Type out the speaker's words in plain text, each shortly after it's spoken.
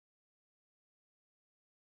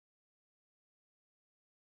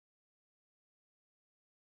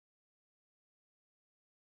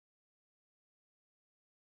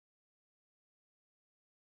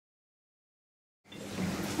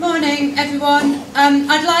Morning, everyone.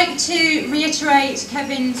 I'd like to reiterate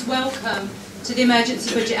Kevin's welcome to the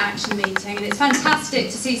Emergency Budget Action Meeting, and it's fantastic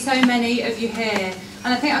to see so many of you here.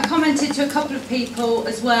 And I think I commented to a couple of people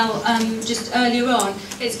as well just earlier on.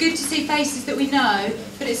 It's good to see faces that we know,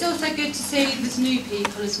 but it's also good to see there's new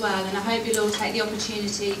people as well, and I hope you'll all take the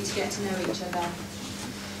opportunity to get to know each other.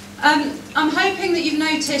 I'm hoping that you've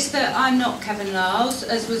noticed that I'm not Kevin Lyles,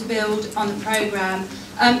 as was billed on the programme.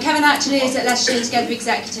 Kevin actually is at Leicestershire Together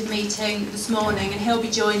executive meeting this morning, and he'll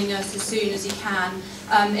be joining us as soon as he can.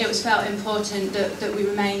 It was felt important that we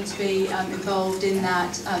remain to be involved in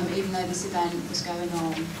that, even though this event was going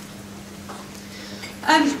on.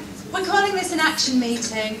 We're calling this an action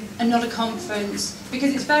meeting and not a conference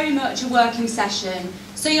because it's very much a working session.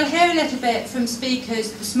 So you'll hear a little bit from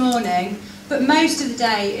speakers this morning, but most of the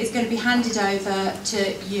day is going to be handed over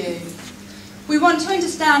to you. We want to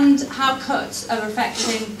understand how cuts are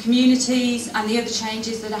affecting communities and the other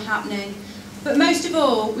changes that are happening, but most of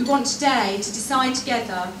all, we want today to decide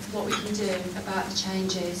together what we can do about the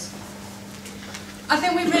changes. I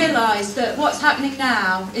think we realise that what's happening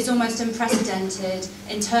now is almost unprecedented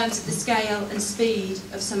in terms of the scale and speed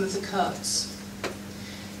of some of the cuts.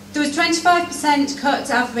 There was 25% cuts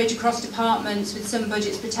average across departments, with some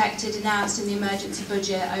budgets protected announced in the emergency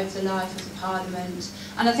budget over the life of the Parliament.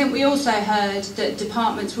 And I think we also heard that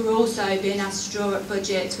departments were also being asked to draw up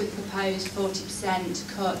budgets with proposed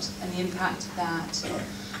 40% cut and the impact of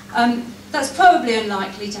that. That's probably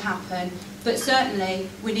unlikely to happen, but certainly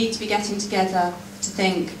we need to be getting together to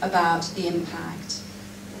think about the impact.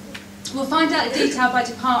 We'll find out the detail by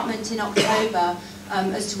department in October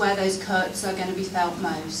as to where those cuts are going to be felt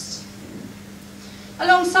most.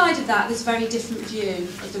 Alongside of that, there's a very different view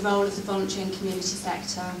of the role of the voluntary and community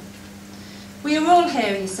sector. We are all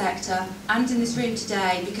here in the sector and in this room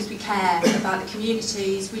today because we care about the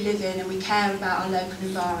communities we live in and we care about our local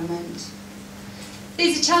environment.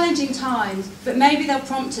 These are challenging times, but maybe they'll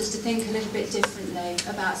prompt us to think a little bit differently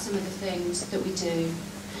about some of the things that we do.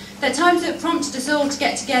 They're times that have prompted us all to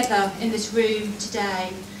get together in this room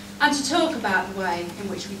today and to talk about the way in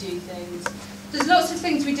which we do things. There's lots of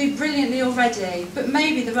things we do brilliantly already, but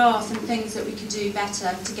maybe there are some things that we could do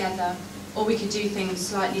better together, or we could do things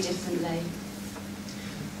slightly differently.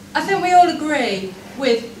 I think we all agree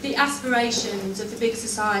with the aspirations of the big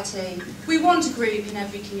society. We want a group in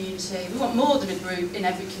every community, we want more than a group in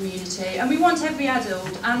every community, and we want every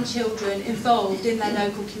adult and children involved in their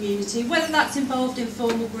local community, whether that's involved in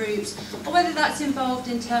formal groups or whether that's involved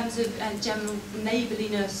in terms of general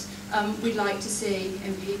neighbourliness we'd like to see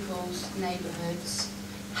in people's neighbourhoods,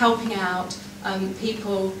 helping out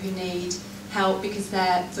people who need help because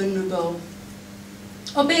they're vulnerable,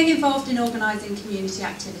 or being involved in organising community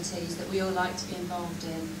activities that we all like to be involved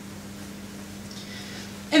in.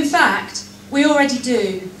 In fact, we already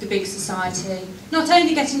do the big society, not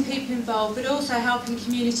only getting people involved, but also helping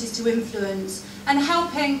communities to influence and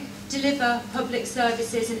helping deliver public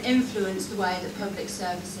services and influence the way that public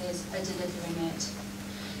services are delivering it.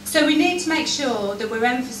 So we need to make sure that we're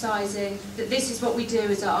emphasising that this is what we do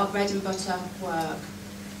as our bread and butter work.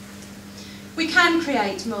 We can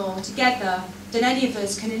create more together than any of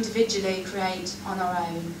us can individually create on our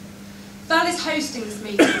own. Val is hosting this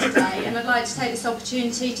meeting today, and I'd like to take this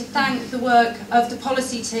opportunity to thank the work of the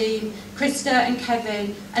policy team, Krista and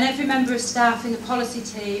Kevin, and every member of staff in the policy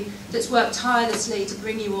team that's worked tirelessly to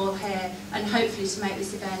bring you all here and hopefully to make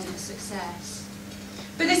this event a success.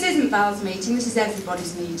 But this isn't Val's meeting, this is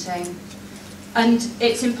everybody's meeting. And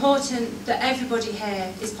it's important that everybody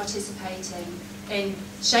here is participating in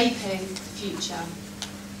shaping the future.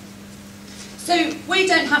 So we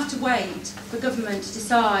don't have to wait for government to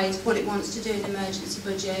decide what it wants to do in the emergency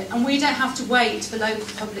budget, and we don't have to wait for local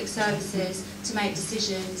public services to make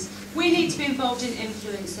decisions. We need to be involved in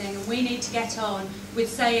influencing, and we need to get on with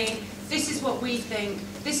saying, this is what we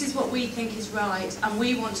think is right, and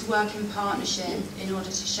we want to work in partnership in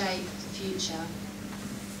order to shape the future.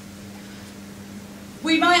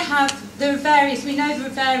 We know there are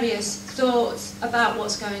various thoughts about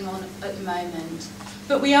what's going on at the moment,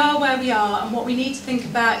 but we are where we are, and what we need to think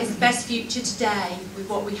about is the best future today with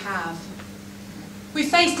what we have. We've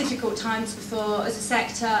faced difficult times before as a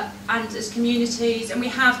sector and as communities, and we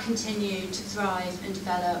have continued to thrive and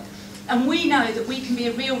develop. And we know that we can be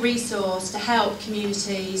a real resource to help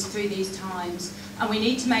communities through these times, and we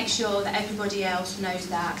need to make sure that everybody else knows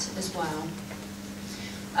that as well.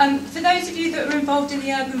 For those of you that were involved in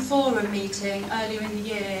the Urban Forum meeting earlier in the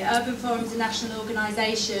year, Urban Forum is a national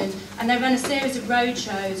organisation, and they run a series of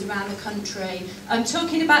roadshows around the country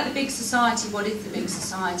talking about the big society. What is the big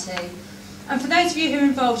society? And for those of you who are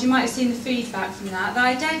involved, you might have seen the feedback from that.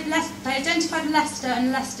 They identified Leicester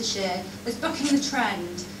and Leicestershire as bucking the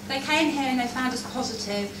trend. They came here and they found us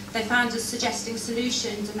positive, they found us suggesting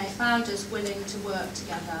solutions, and they found us willing to work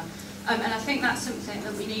together. And I think that's something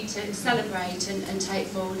that we need to celebrate and take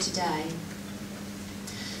forward today.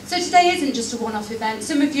 So today isn't just a one-off event.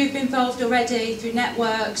 Some of you have been involved already through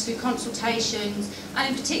networks, through consultations, and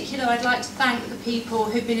in particular I'd like to thank the people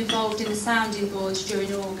who've been involved in the sounding boards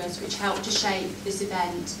during August, which helped to shape this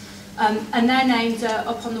event. And their names are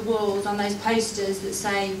up on the walls on those posters that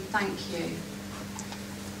say thank you.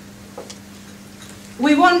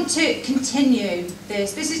 We want to continue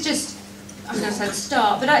this. This is just, I'm going to say the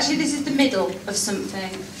start, but actually this is the middle of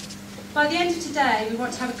something. By the end of today, we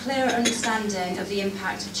want to have a clearer understanding of the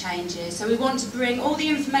impact of changes. So we want to bring all the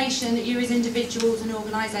information that you as individuals and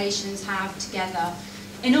organisations have together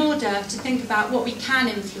in order to think about what we can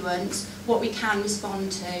influence, what we can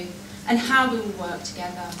respond to, and how we will work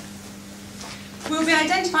together. We'll be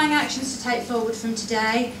identifying actions to take forward from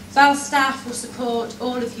today. BEL staff will support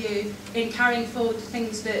all of you in carrying forward the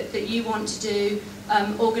things that you want to do,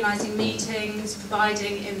 organising meetings,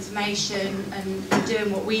 providing information and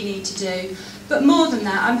doing what we need to do. But more than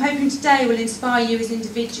that, I'm hoping today will inspire you as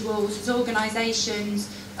individuals, as organisations,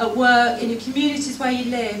 at work, in your communities where you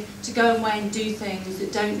live, to go away and do things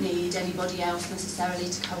that don't need anybody else necessarily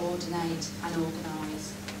to coordinate and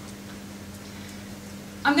organise.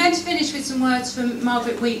 I'm going to finish with some words from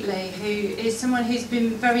Margaret Wheatley, who is someone who's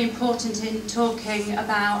been very important in talking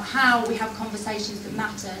about how we have conversations that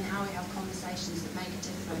matter and how we have conversations that make a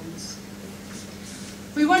difference.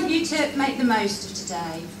 We want you to make the most of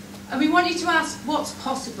today, and we want you to ask what's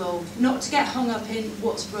possible, not to get hung up in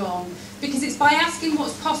what's wrong, because it's by asking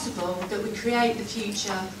what's possible that we create the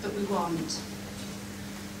future that we want.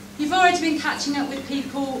 You've already been catching up with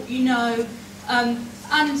people you know,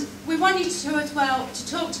 and we want you to as well to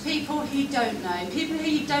talk to people who you don't know, people who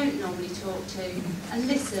you don't normally talk to, and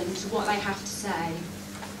listen to what they have to say.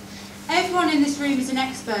 Everyone in this room is an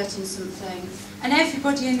expert in something, and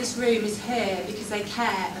everybody in this room is here because they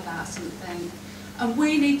care about something. And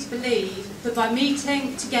we need to believe that by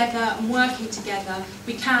meeting together and working together,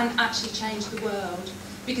 we can actually change the world,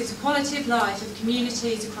 because the quality of life of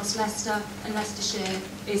communities across Leicester and Leicestershire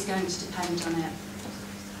is going to depend on it.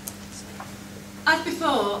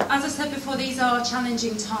 As I said before, these are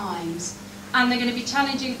challenging times, and they're going to be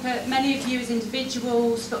challenging for many of you as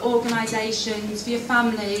individuals, for organisations, for your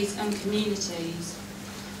families and communities.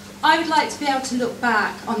 I would like to be able to look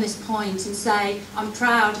back on this point and say I'm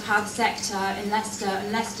proud of how the sector in Leicester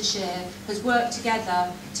and Leicestershire has worked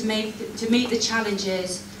together to meet the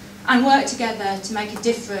challenges and work together to make a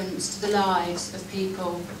difference to the lives of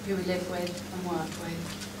people who we live with and work with.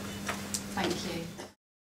 Thank you.